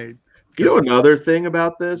ever made. You know another thing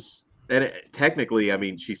about this, and technically, I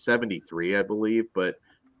mean, she's 73, I believe, but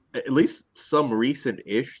at least some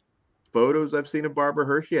recent-ish photos I've seen of Barbara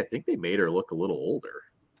Hershey, I think they made her look a little older,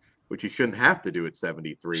 which you shouldn't have to do at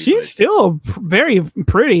 73. She's still very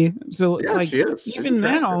pretty. So yeah, like, she is. Even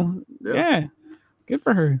now, yeah, good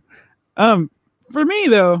for her. For me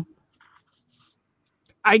though,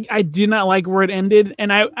 I did not like where it ended,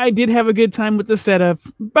 and I did have a good time with the setup.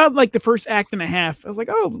 About like the first act and a half, I was like,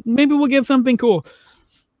 oh, maybe we'll get something cool.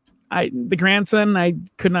 The grandson, I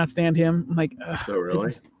could not stand him. I'm like, oh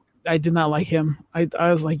really? I did not like him.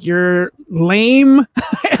 I was like, you're lame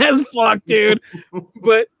as fuck, dude.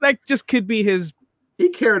 But that just could be his. He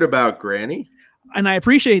cared about Granny, and I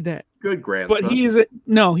appreciate that. Good grandson. But he's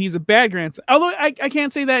a bad grandson. Although I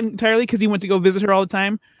can't say that entirely because he went to go visit her all the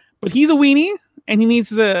time. But he's a weenie, and he needs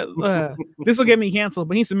to. This will get me canceled,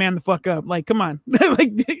 but he needs to man the fuck up. Like, come on,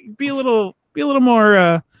 like be a little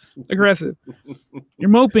more aggressive.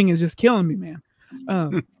 Your moping is just killing me, man.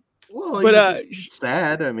 Well, but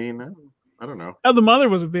sad. I mean, I don't know. Oh, the mother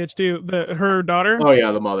was a bitch too. Her daughter. Oh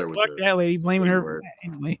yeah, the mother was. Fuck that lady, blaming her.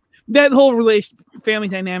 Anyway, that whole family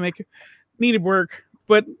dynamic needed work,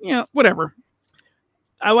 but you know, whatever.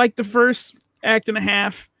 I liked the first act and a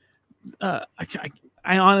half.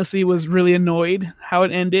 I honestly was really annoyed how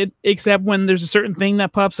it ended, except when there's a certain thing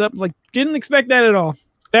that pops up. Like, didn't expect that at all.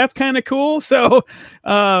 That's kind of cool. So,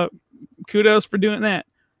 kudos for doing that.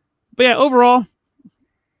 But yeah, overall,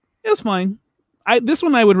 it was fine. This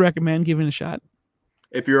one I would recommend giving a shot.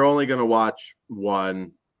 If you're only going to watch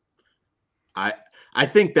one, I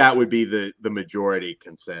think that would be the majority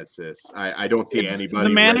consensus. I don't see anybody.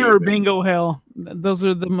 The Manor or Bingo Hell. Those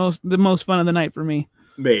are the most fun of the night for me.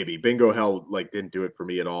 Maybe Bingo Hell didn't do it for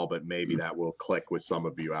me at all, but maybe that will click with some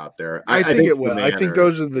of you out there. I think it will. I think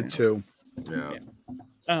those are the two.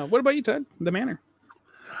 Yeah. What about you, Todd? The Manor.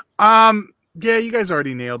 Yeah, you guys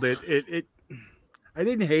already nailed it. I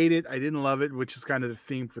didn't hate it. I didn't love it, which is kind of the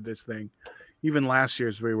theme for this thing. Even last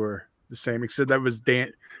year's we were the same, except that was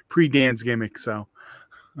pre-Dan's gimmick. So,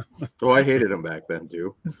 oh, I hated him back then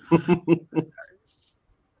too.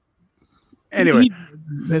 Anyway,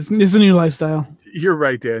 it's a new lifestyle. You're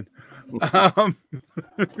right, Dan. I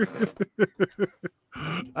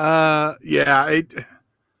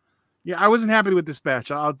wasn't happy with this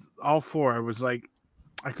batch. All four. I was like,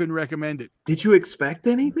 I couldn't recommend it. Did you expect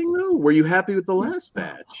anything though? Were you happy with the last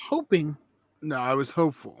batch? Hoping. No, I was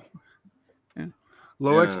hopeful. Yeah.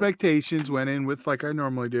 Low expectations, went in with like I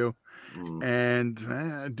normally do, and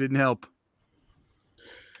it didn't help.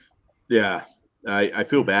 Yeah, I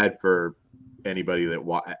feel bad for anybody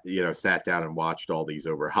that sat down and watched all these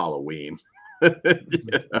over Halloween.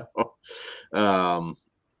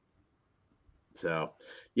 So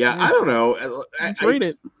yeah, I don't know. Let's rate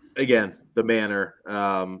it again. The Manor.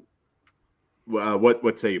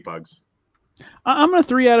 What say you, Bugs? I'm a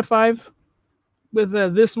 3 out of 5. With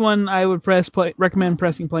this one, I would recommend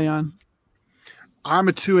pressing play on. I'm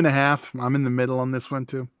a 2.5. I'm in the middle on this one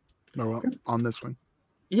too. On this one.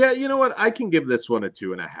 Yeah, you know what? I can give this one a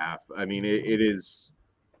 2.5. I mean, it is.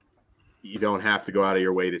 You don't have to go out of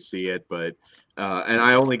your way to see it, but and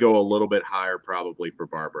I only go a little bit higher probably for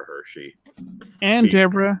Barbara Hershey and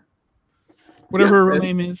Deborah, whatever her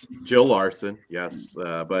name is, Jill Larson. Yes,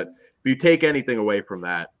 but if you take anything away from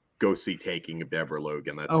that, go see Taking of Deborah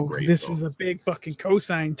Logan. That's a great. This is a big fucking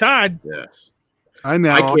cosign, Todd. Yes, I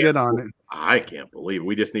know. I'll get on it. I can't believe it.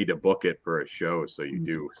 We just need to book it for a show, so you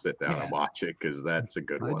do sit down and watch it because that's a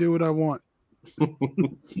good one. I do what I want.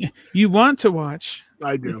 You want to watch?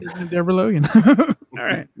 I do. Deborah Logan. All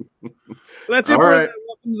right. Well, that's it. Welcome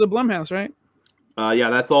to the Blumhouse, right?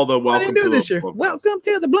 Yeah, that's all the welcome. I didn't do this year. Welcome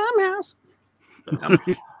to the Blumhouse.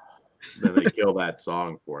 Then they kill that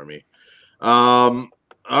song for me. All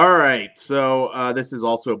right. So this is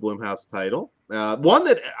also a Blumhouse title. One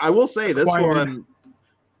that I will say this one.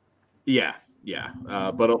 Yeah.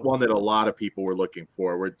 But one that a lot of people were looking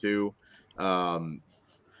forward to.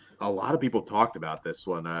 a lot of people talked about this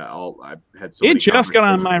one. I've had so It many just got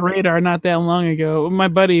on my conversations. radar not that long ago. My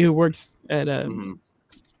buddy who works at Mhm.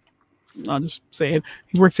 I'll just say it.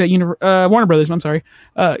 He works at Warner Brothers. I'm sorry.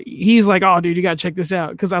 He's like, "Oh, dude, you gotta check this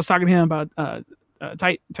out." Because I was talking to him about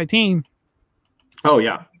Titan. Oh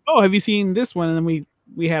yeah, Oh, have you seen this one? And then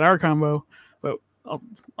we had our combo. But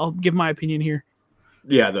I'll give my opinion here.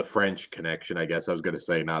 yeah. The French Connection, I guess I was going to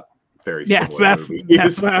say, not very Yeah, similar. so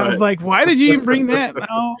that's why I was like, "Why did you even bring that?"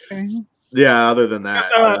 Oh, okay. Yeah. Other than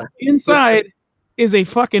that, Inside is a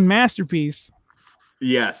fucking masterpiece.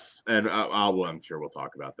 yes, and I'm sure we'll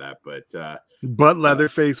talk about that, But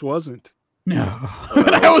Leatherface wasn't. No,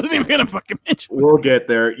 I wasn't even gonna fucking mention. we'll get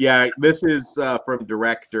there. Yeah, this is from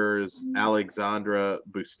directors Alexandra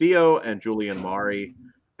Bustillo and Julian Mari,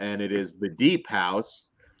 and it is The Deep House.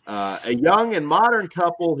 A young and modern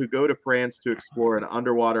couple who go to France to explore an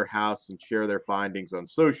underwater house and share their findings on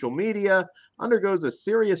social media undergoes a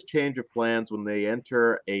serious change of plans when they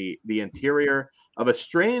enter the interior of a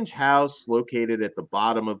strange house located at the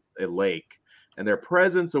bottom of a lake, and their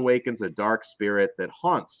presence awakens a dark spirit that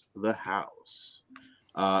haunts the house.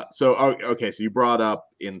 So you brought up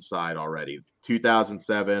Inside already.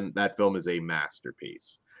 2007, that film is a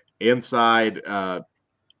masterpiece. Inside,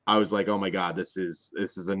 I was like, oh my God, this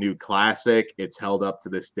is a new classic. It's held up to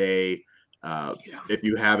this day. If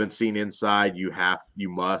you haven't seen Inside, you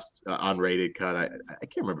must unrated cut. I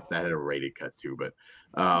can't remember if that had a rated cut too, but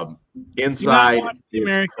Inside is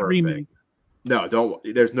American perfect. remake. No, don't.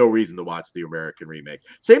 There's no reason to watch the American remake.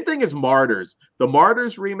 Same thing as Martyrs. The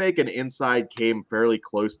Martyrs remake and Inside came fairly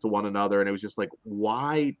close to one another, and it was just like,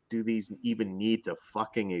 why do these even need to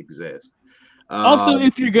fucking exist? Also,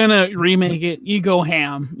 if you're gonna remake it, you go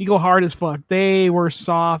ham. You go hard as fuck. They were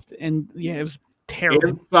soft, and yeah, it was terrible.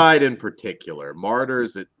 Inside in particular,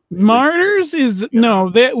 Martyrs. Martyrs is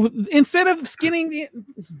no. That instead of skinning it,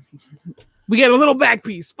 we get a little back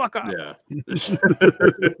piece. Fuck off. Yeah,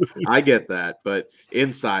 I get that, but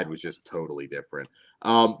Inside was just totally different.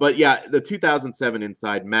 But yeah, the 2007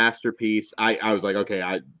 Inside masterpiece. I was like,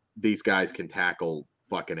 okay, these guys can tackle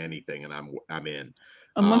fucking anything, and I'm in.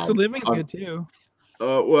 Amongst the Living's good too.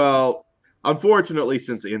 Well, unfortunately,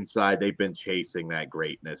 since Inside, they've been chasing that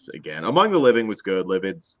greatness again. Among the Living was good.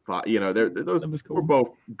 Livid's, those cool. were both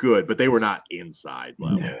good, but they were not Inside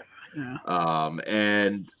level. Yeah.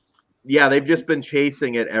 And yeah, they've just been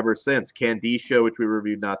chasing it ever since. Candicia, which we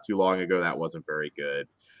reviewed not too long ago, that wasn't very good.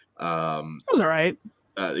 That was all right.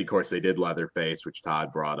 Of course, they did Leatherface, which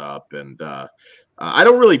Todd brought up, and I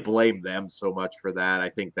don't really blame them so much for that. I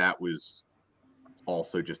think that was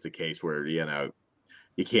also just a case where you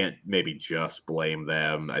can't maybe just blame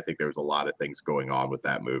them. I think there was a lot of things going on with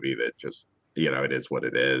that movie that just it is what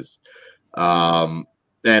it is.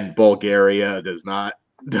 And Bulgaria does not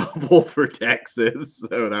double for Texas,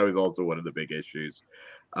 so that was also one of the big issues.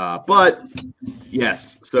 But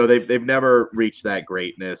yes, so they've never reached that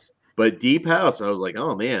greatness. But Deep House, I was like,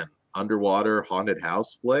 oh man, underwater haunted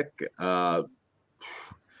house flick. I'm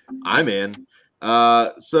in.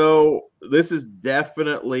 So this is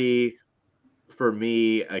definitely, for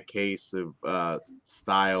me, a case of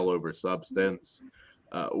style over substance.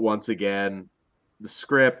 Once again, the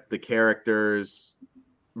script, the characters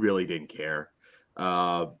really didn't care.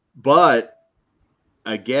 But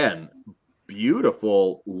again,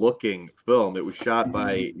 beautiful looking film. It was shot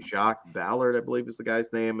by Jacques Ballard, I believe is the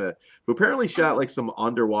guy's name, who apparently shot like some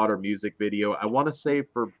underwater music video. I want to say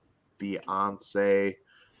for Beyonce.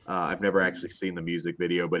 I've never actually seen the music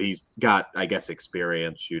video, but he's got, I guess,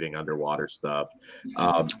 experience shooting underwater stuff.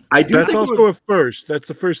 That's also a first. That's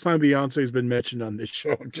the first time Beyonce's been mentioned on this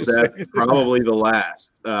show. That's probably the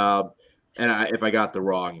last. If I got the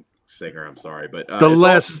wrong singer, I'm sorry, but the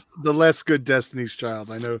less good Destiny's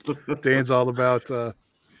Child. I know Dan's all about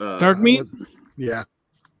Dark Meat. Yeah,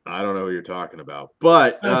 I don't know who you're talking about,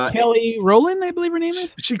 but Kelly Rowland, I believe her name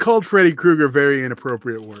is. She called Freddy Krueger very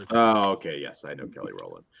inappropriate word. Oh, okay, yes, I know Kelly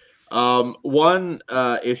Rowland. One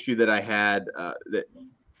issue that I had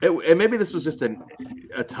and maybe this was just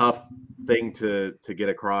a tough thing to get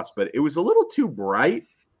across, but it was a little too bright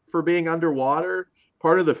for being underwater.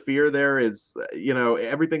 Part of the fear there is,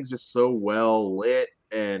 everything's just so well lit,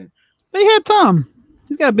 and they had Tom.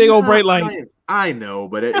 He's got a big old bright light. I know,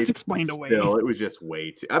 but it's explained away. Still, it was just way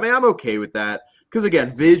too. I mean, I'm okay with that because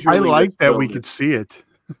again, visually, I like that we could see it.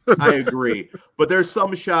 I agree, but there's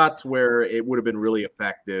some shots where it would have been really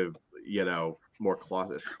effective. More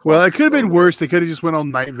closet. Well, it could have been worse. They could have just went on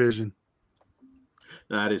night vision.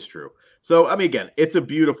 That is true. So, I mean, again, it's a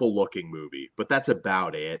beautiful looking movie, but that's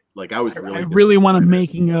about it. Like, I really want a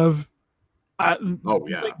making of. Oh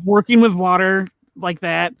yeah, like working with water like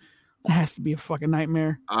that, It has to be a fucking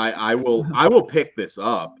nightmare. I will pick this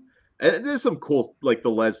up. And there's some cool, like the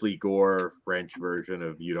Leslie Gore French version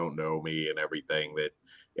of "You Don't Know Me" and everything. That,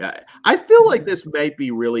 yeah, I feel like this might be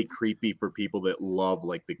really creepy for people that love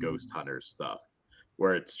like the Ghost Hunters stuff,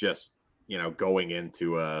 where it's just going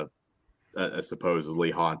into a supposedly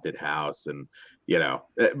haunted house, and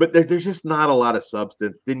but there's just not a lot of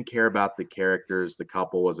substance. Didn't care about the characters. The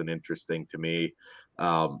couple wasn't interesting to me.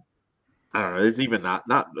 I don't know. There's even not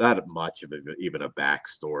much of even a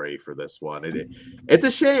backstory for this one. It's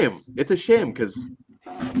a shame. It's a shame because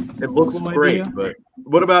it looks great. But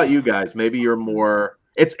what about you guys? Maybe you're more.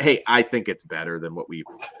 I think it's better than what we've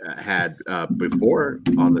had before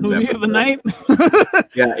on this episode. The night.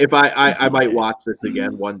 Yeah, if I might watch this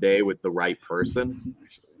again one day with the right person.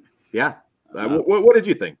 Yeah. What did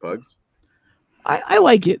you think, Pugs? I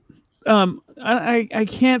like it. I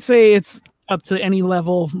can't say it's up to any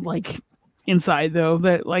level like inside though,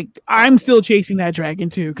 that like I'm still chasing that dragon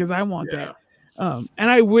too because I want that. And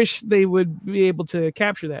I wish they would be able to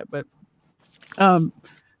capture that, but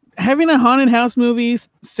having a haunted house movie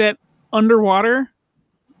set underwater,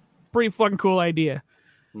 pretty fucking cool idea.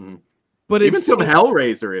 Mm-hmm. But even some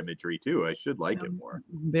Hellraiser imagery too. I should like it more.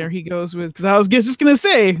 There he goes with, because I was just gonna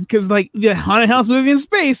say, because like the haunted house movie in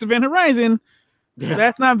space, Event Horizon,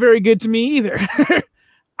 that's not very good to me either.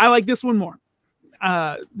 I like this one more.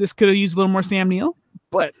 This could have used a little more Sam Neill,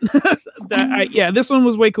 but this one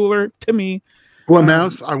was way cooler to me.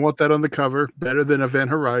 Blumhouse, I want that on the cover. Better than Event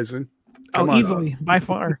Horizon. Easily, by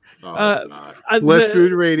far. Flesh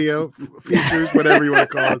Food Radio features, whatever you want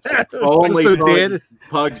to call it. Only so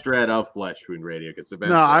Pugs dread of Flesh Food Radio because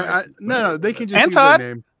no, they can just and use Todd,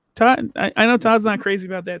 their name. Todd, I know Todd's not crazy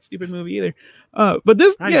about that stupid movie either. But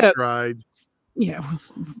this, I tried. Yeah,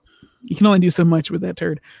 you can only do so much with that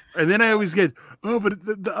turd. And then I always get,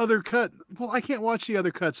 but the other cut. Well, I can't watch the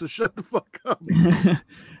other cut, so shut the fuck up.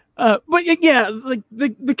 But yeah, like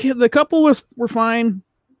the couple were fine.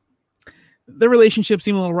 The relationship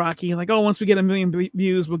seemed a little rocky. Like, once we get 1 million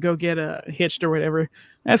views, we'll go get hitched or whatever.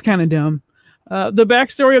 That's kind of dumb. The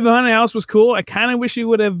backstory of the haunted house was cool. I kind of wish we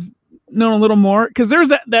would have known a little more, because there's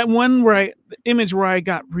that one image where I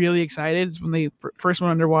got really excited. It's when they first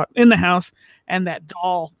went underwater in the house, and that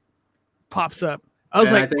doll pops up. I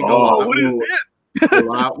was like, what is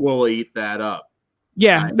that? We'll eat that up.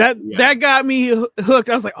 Yeah, that got me hooked.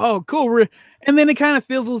 I was like, oh, cool. And then it kind of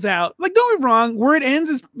fizzles out. Like, don't be wrong, where it ends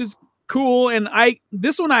is cool, and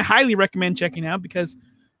this one I highly recommend checking out, because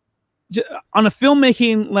on a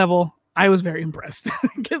filmmaking level, I was very impressed.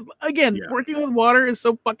 Because again, working with water is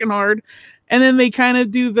so fucking hard, and then they kind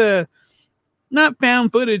of do the not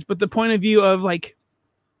found footage, but the point of view of like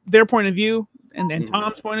their point of view and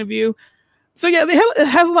Tom's point of view. So yeah, it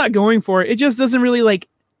has a lot going for it. It just doesn't really like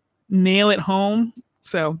nail it home.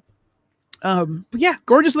 So, but yeah,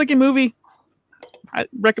 gorgeous looking movie. I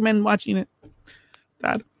recommend watching it.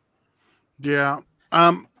 Todd. Yeah.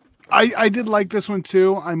 I did like this one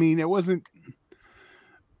too. I mean,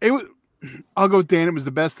 I'll go with Dan. It was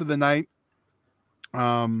the best of the night.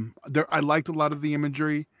 I liked a lot of the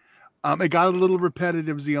imagery. It got a little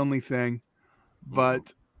repetitive is the only thing,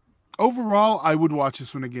 but overall I would watch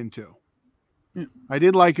this one again too. Yeah. I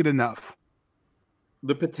did like it enough.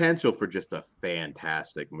 The potential for just a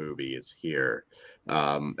fantastic movie is here.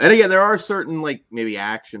 And again, there are certain like maybe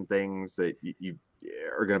action things that you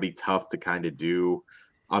are going to be tough to kind of do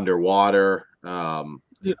underwater.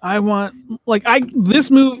 Dude, I want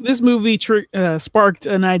this movie sparked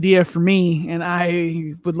an idea for me, and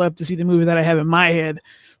I would love to see the movie that I have in my head,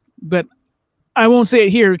 but I won't say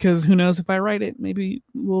it here because who knows if I write it, maybe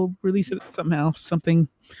we'll release it somehow. Something.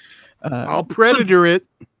 I'll Predator it.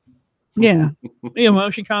 Yeah, the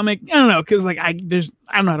emotion comic. I don't know, because like I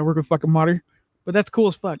don't know how to work with fucking water, but that's cool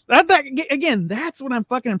as fuck. That again, that's what I'm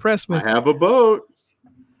fucking impressed with. I have a boat.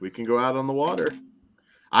 We can go out on the water.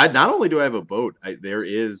 I not only do I have a boat, there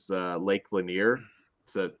is Lake Lanier.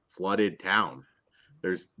 It's a flooded town.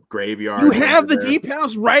 There's graveyard. You have the deep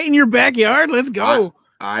house right in your backyard. Let's go.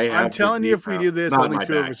 I'm telling you, if we do this, only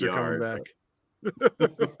 2 of us are coming back.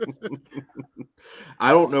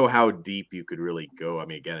 I don't know how deep you could really go. I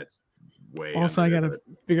mean, again, it's way. Also, I gotta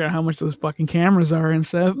figure out how much those fucking cameras are and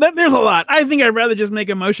stuff. There's a lot. I think I'd rather just make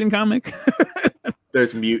a motion comic.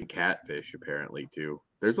 There's mutant catfish apparently too.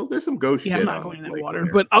 There's some ghost shit. I'm not going in that water,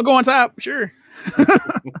 but I'll go on top. Sure.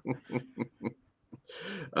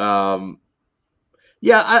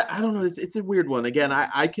 Yeah, I don't know. It's a weird one. Again,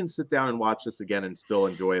 I can sit down and watch this again and still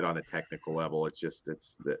enjoy it on a technical level. It's just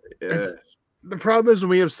the problem is when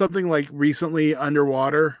we have something like recently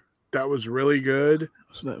Underwater that was really good.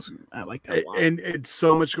 So I like that a lot. And it's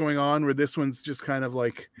so much going on where this one's just kind of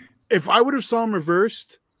like if I would have saw them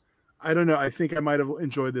reversed, I don't know. I think I might have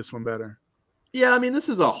enjoyed this one better. Yeah, I mean, this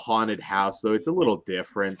is a haunted house, though. It's a little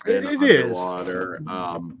different than It Underwater.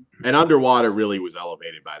 And Underwater really was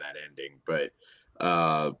elevated by that ending. But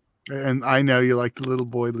and I know you like the little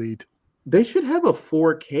boy lead. they should have a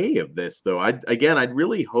 4K of this, though. I'd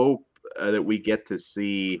really hope that we get to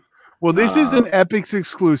see. Well, this is an Epix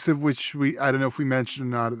exclusive, which I don't know if we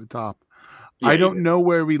mentioned or not at the top. Yeah, I don't know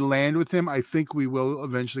where we land with him. I think we will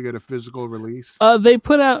eventually get a physical release. They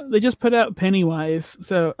just put out Pennywise.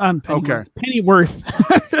 So Pennywise, Pennyworth.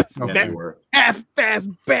 Pennyworth. Half-ass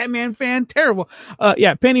Batman fan, terrible.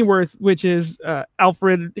 Pennyworth, which is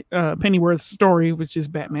Alfred Pennyworth's story, which is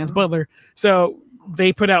Batman's butler. So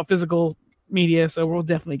they put out physical media, so we'll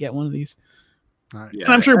definitely get one of these. Right. Yeah,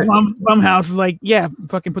 and I'm sure Blumhouse is like, yeah,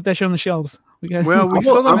 fucking put that shit on the shelves. We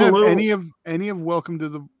still don't have any of Welcome to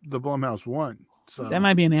the Blumhouse one. So that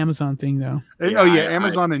might be an Amazon thing, though.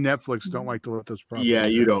 Amazon and Netflix don't like to let those properties. Yeah,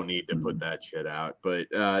 you don't need to put that shit out. But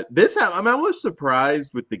this, I'm almost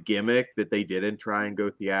surprised with the gimmick that they didn't try and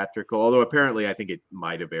go theatrical. Although apparently, I think it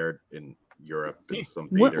might have aired in Europe in some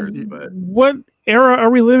theaters. What era are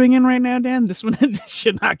we living in right now, Dan? This one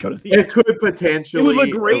should not go to theatrical. It could potentially. It would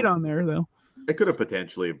look great on there, though. It could have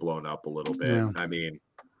potentially blown up a little bit. Yeah. I mean,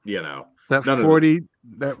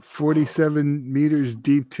 that 47 meters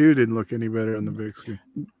deep too didn't look any better on the big screen.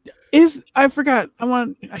 I forgot.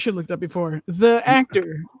 I should have looked up before. The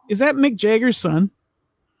actor, is that Mick Jagger's son?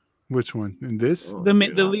 Which one? In this? The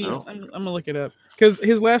lead. I'm gonna look it up because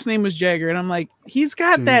his last name was Jagger, and I'm like, he's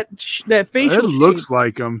got that facial. It looks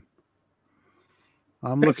like him.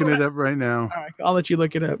 I'm looking it up right now. All right, I'll let you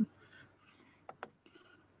look it up.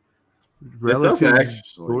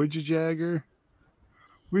 Relatives, George Jagger.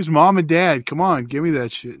 Where's mom and dad? Come on, give me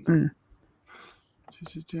that shit.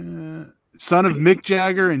 Son of Mick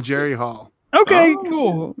Jagger and Jerry Hall. Okay,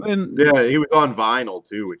 cool. And yeah, he was on vinyl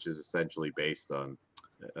too, which is essentially based on.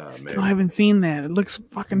 I haven't seen that. It looks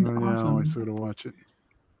fucking awesome. I sort of watch it.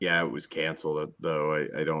 Yeah, it was canceled though.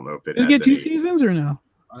 I don't know if it. Did it get 2 seasons or no?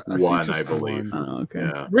 One, I believe. Oh, okay.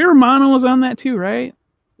 Yeah. Ray Romano was on that too, right?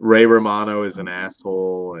 Ray Romano is an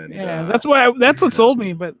asshole, and that's what sold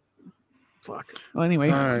me. But fuck. Well, anyway,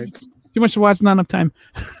 all right. Too much to watch, not enough time.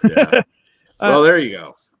 Yeah. Well, there you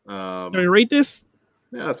go. Can we rate this?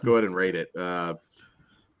 Yeah, let's go ahead and rate it. I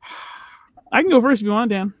can go first if you want,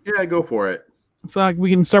 Dan. Yeah, go for it. So we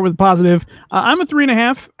can start with positive. I'm a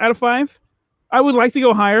 3.5 out of 5. I would like to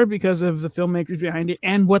go higher because of the filmmakers behind it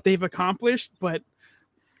and what they've accomplished, but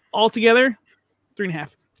altogether,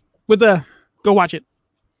 3.5. Go watch it.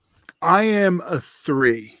 I am a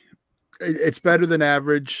 3. It's better than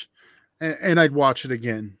average, and I'd watch it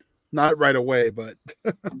again. Not right away, but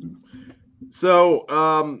so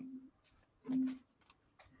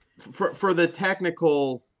for the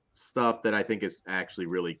technical stuff that I think is actually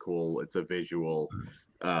really cool, it's a visual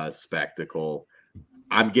spectacle.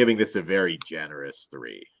 I'm giving this a very generous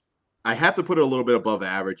 3. I have to put it a little bit above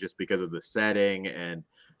average just because of the setting and.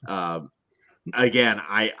 Again,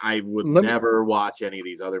 I would never watch any of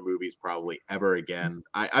these other movies probably ever again.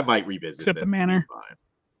 I might revisit except this. The Manor.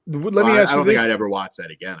 Let me ask you I don't think I'd ever watch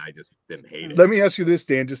that again. I just didn't hate it. Let me ask you this,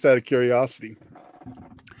 Dan, just out of curiosity.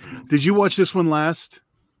 Did you watch this one last?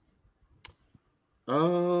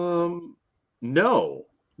 No.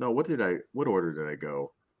 What order did I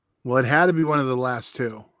go? Well, it had to be one of the last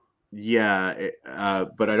 2. Yeah,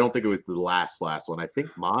 but I don't think it was the last one. I think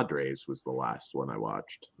Madres was the last one I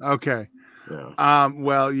watched. Okay. Yeah.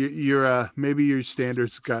 Well, you're maybe your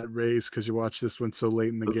standards got raised because you watched this one so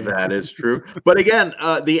late in the game. That is true. But again,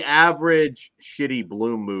 the average shitty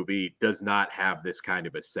Bloom movie does not have this kind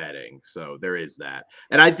of a setting, so there is that.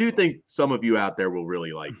 And I do think some of you out there will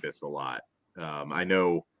really like this a lot. I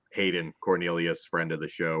know Hayden Cornelius, friend of the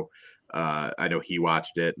show. I know he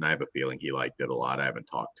watched it, and I have a feeling he liked it a lot. I haven't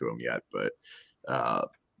talked to him yet, but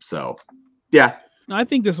so yeah. I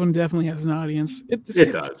think this one definitely has an audience. It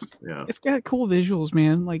does. Yeah, it's got cool visuals,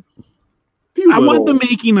 man. Like I want the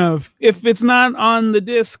making of. If it's not on the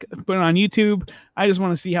disc, put it on YouTube. I just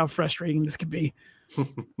want to see how frustrating this could be.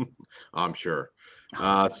 I'm sure.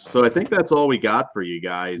 So I think that's all we got for you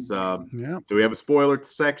guys. Yeah. Do we have a spoiler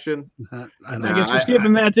section? I guess we're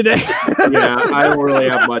skipping that today. Yeah, I don't really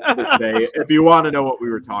have much to say. If you want to know what we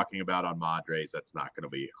were talking about on Madres, that's not going to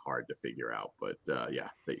be hard to figure out. But yeah,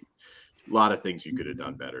 a lot of things you could have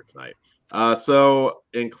done better tonight. So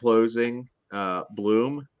in closing,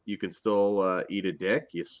 Bloom, you can still eat a dick.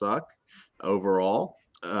 You suck overall.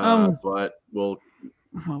 But we'll.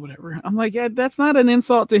 Well, whatever. I'm like, yeah, that's not an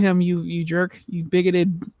insult to him, you jerk, you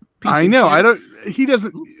bigoted piece I know. He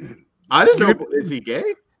doesn't. I didn't know. Is he gay?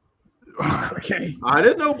 Okay. I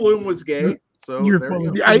didn't know Bloom was gay. So You're there you full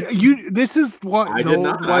go. of This is what I the did old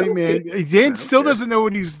not. I white don't man. care. I Dan don't still care. doesn't know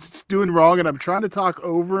what he's doing wrong, and I'm trying to talk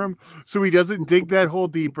over him so he doesn't dig that hole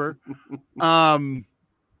deeper. Well,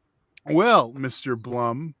 Mr.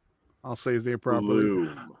 Blum, I'll say his name properly.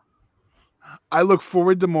 Bloom. I look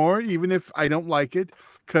forward to more, even if I don't like it,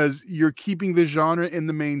 because you're keeping the genre in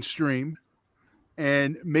the mainstream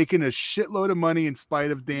and making a shitload of money in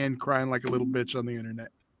spite of Dan crying like a little bitch on the internet.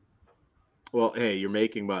 Well, hey, you're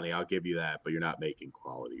making money. I'll give you that, but you're not making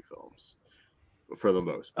quality films for the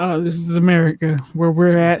most part. Oh, this is America, where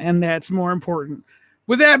we're at, and that's more important.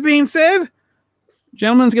 With that being said,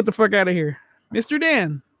 gentlemen, let's get the fuck out of here. Mr.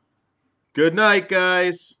 Dan. Good night,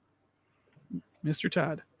 guys. Mr.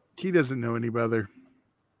 Todd. He doesn't know any better.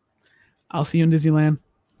 I'll see you in Disneyland.